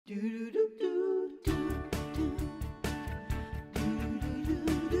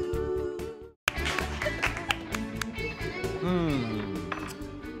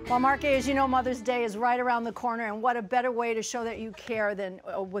Well, Mark, as you know, Mother's Day is right around the corner, and what a better way to show that you care than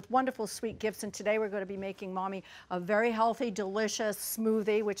with wonderful sweet gifts. And today we're going to be making Mommy a very healthy, delicious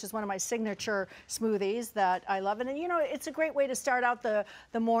smoothie, which is one of my signature smoothies that I love. And you know, it's a great way to start out the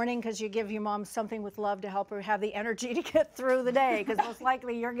morning because you give your mom something with love to help her have the energy to get through the day, because most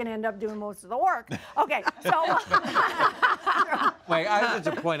likely you're going to end up doing most of the work. Okay, so... Wait, I have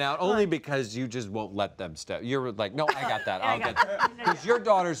to point out, only because you just won't let them step. You're like, no, I got that. I'll get that. Because your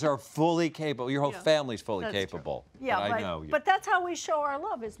daughters are fully capable. Your whole family's fully capable. True. Yeah, but I know you. But that's how we show our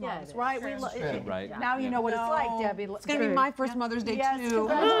love as moms, right? We right. Now you know what it's like, Debbie. It's going to be my first Mother's Day, too.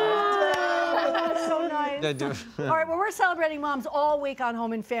 That's so nice. All right, well, we're celebrating moms all week on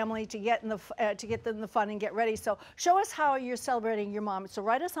Home and Family to get them the fun and get ready. So show us how you're celebrating your mom. So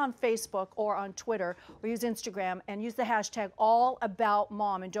write us on Facebook or on Twitter or use Instagram and use the hashtag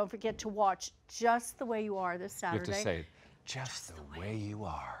 #AllAboutMom. And don't forget to watch Just the Way You Are this Saturday. You have to say, just the way you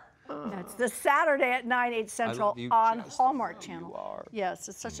are. That's this Saturday at 9/8 Central on Hallmark Channel. Yes,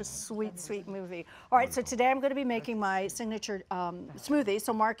 it's such a sweet, sweet movie. All right, so today I'm going to be making my signature smoothie.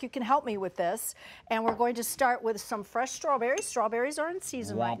 So Mark, you can help me with this. And we're going to start with some fresh strawberries. Strawberries are in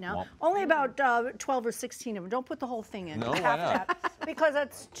season right now. Only about 12 or 16 of them. Don't put the whole thing in. No, why not? Because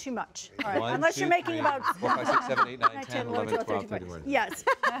that's too much. All right, 1, unless 2, you're making 3, about 4, 5, 6, 7, 8, 9, 10, 11, 12, 13. Yes.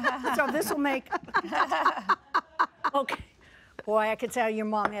 So this will make. Okay. Boy, I could tell your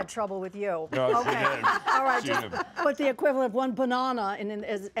mom had trouble with you. No, okay. All right, just put the equivalent of one banana,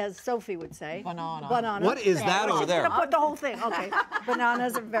 as Sophie would say. Banana. Banana. What is that over there? Put the whole thing. Okay.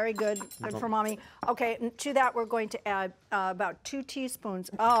 Bananas are very good. Good for Mommy. Okay, and to that we're going to add about 2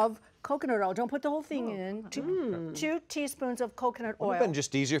 teaspoons of coconut oil. Don't put the whole thing in. 2 teaspoons of coconut oil. It would have been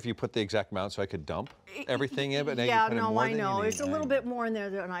just easier if you put the exact amount so I could dump everything in, but now you put in more than you need. There's a little bit more in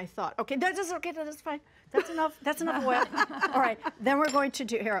there than I thought. Okay, that's okay. That's fine. That's enough. That's enough oil. All right. Then we're going to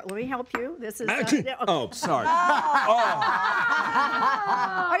do here. Let me help you. This is. Okay. Oh, sorry.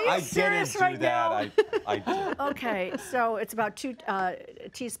 Are you serious right now? I did. Okay, so it's about 2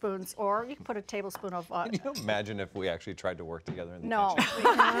 teaspoons, or you can put a tablespoon of. Can you imagine if we actually tried to work together in the No.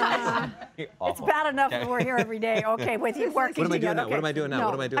 kitchen? It's bad enough that we're here every day. Okay, with you working together. What am I doing now? No.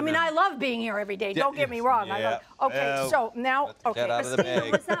 What am I doing now? I mean, I love being here every day. Don't get me wrong. Yeah. I love, okay, so now, okay. Get out of the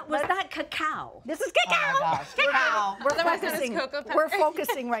bag. Was that cacao? This is cacao. Cacao. We're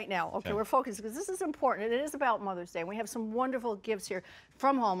focusing right now. Okay, we're focusing because this is important. It is about Mother's Day. And we have some wonderful gifts here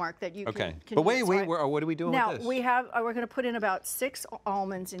from Hallmark that you can but wait, use, wait. right? What are we doing Now with this? we're going to put in about 6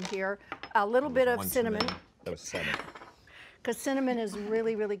 almonds in here, a little bit of cinnamon. That was 7. Because cinnamon is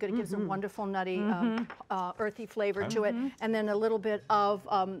really, really good. It gives a wonderful, nutty, earthy flavor to it. And then a little bit of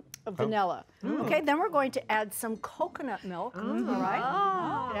vanilla. Okay, then we're going to add some coconut milk. All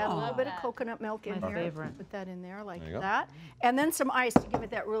right. Add a little bit of coconut milk in here. Favorite. Put that in there like that. And then some ice to give it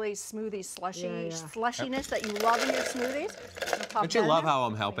that really smoothie, slushiness that you love in your smoothies. Don't you love how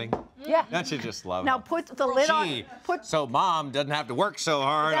I'm helping? Yeah. Don't you just love Now it? put the lid on. So Mom doesn't have to work so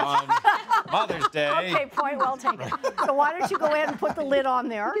hard on Mother's Day. Okay, point well taken. So why don't you go ahead and put the lid on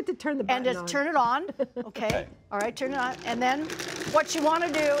there. You get to turn the button and just turn it on. Okay. All right, turn it on. And then what you want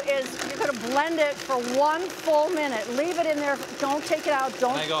to do is you're going to blend it for 1 full minute. Leave it in there. Don't take it out.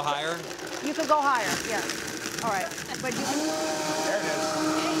 Don't. Can I go higher? You can go higher. Yeah. All right. But you can. There it is.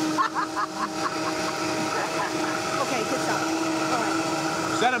 Okay, good job. All right.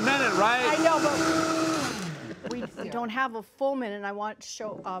 Said a minute, right? I know, but we don't have a full minute. And I want to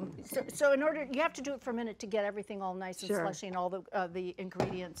show. So in order, you have to do it for a minute to get everything all nice and slushy and all the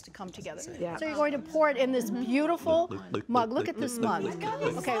ingredients to come together. Yeah. So you're going to pour it in this beautiful mug. Look at this mug. Okay. I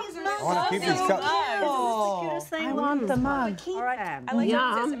want to keep these cups. This is the cutest thing. I want the mug. All right. I like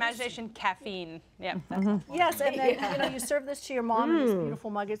this imagination caffeine. Yeah. Yes, and then you serve this to your mom in this beautiful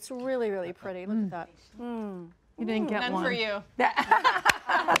mug. It's really, really pretty. Look at that. You didn't get None one. for you.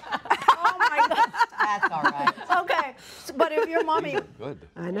 Oh my God. That's all right. Okay, but if your mommy, Good.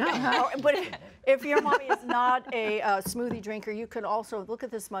 I know. but if your mommy is not a smoothie drinker, you can also look at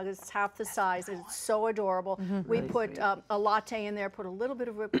this mug. It's half the size. It's so adorable. We put a latte in there, put a little bit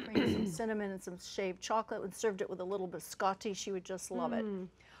of whipped cream, some cinnamon, and some shaved chocolate, and served it with a little biscotti. She would just love it.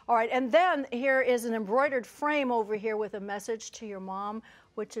 All right, and then here is an embroidered frame over here with a message to your mom,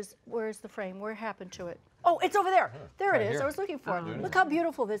 which is, where's the frame? Where happened to it? Oh, it's over there. There it is. I was looking for it. Look how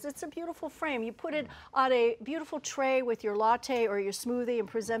beautiful this is. It's a beautiful frame. You put it on a beautiful tray with your latte or your smoothie and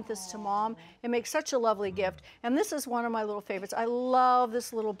present this to mom. It makes such a lovely gift. And this is one of my little favorites. I love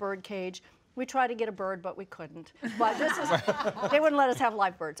this little bird cage. We tried to get a bird, but we couldn't. But this is, they wouldn't let us have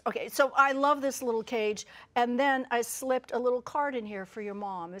live birds. Okay, so I love this little cage. And then I slipped a little card in here for your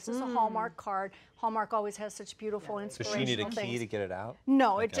mom. This is a Hallmark card. Hallmark always has such beautiful Does inspirational she things. need a key to get it out?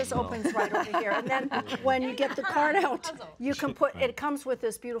 No, it just opens right over here. And then when you get the card out, you can put, it comes with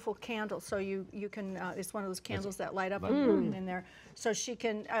this beautiful candle. So you can, it's one of those candles that light up and put it in there. So she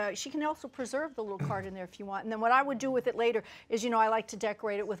can also preserve the little card in there if you want. And then what I would do with it later is, I like to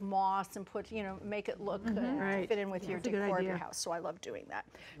decorate it with moss and put, make it look, fit in with your decor of your house. So I love doing that.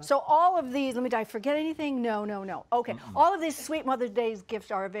 So all of these, did I forget anything? No. Okay, all of these sweet Mother's Day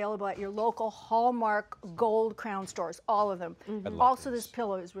gifts are available at your local Hallmark Gold Crown stores, all of them. Also, this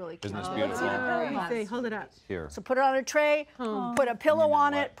pillow is really cute. Isn't this beautiful? Hold it up. Here. So put it on a tray, put a pillow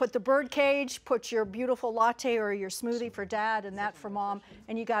on it, put the bird cage, put your beautiful latte or your smoothie for Dad and that for Mom,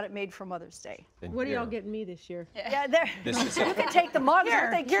 and you got it made for Mother's Day. And What are y'all here. getting me this year? Yeah, there. This is You can take the mugs.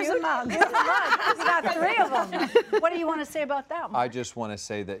 Aren't they cute? Here's a mug. Here's a mug. You got 3 of them. What do you want to say about that, Mark? I just want to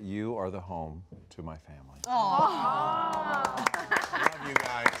say that you are the home to my family. Aww.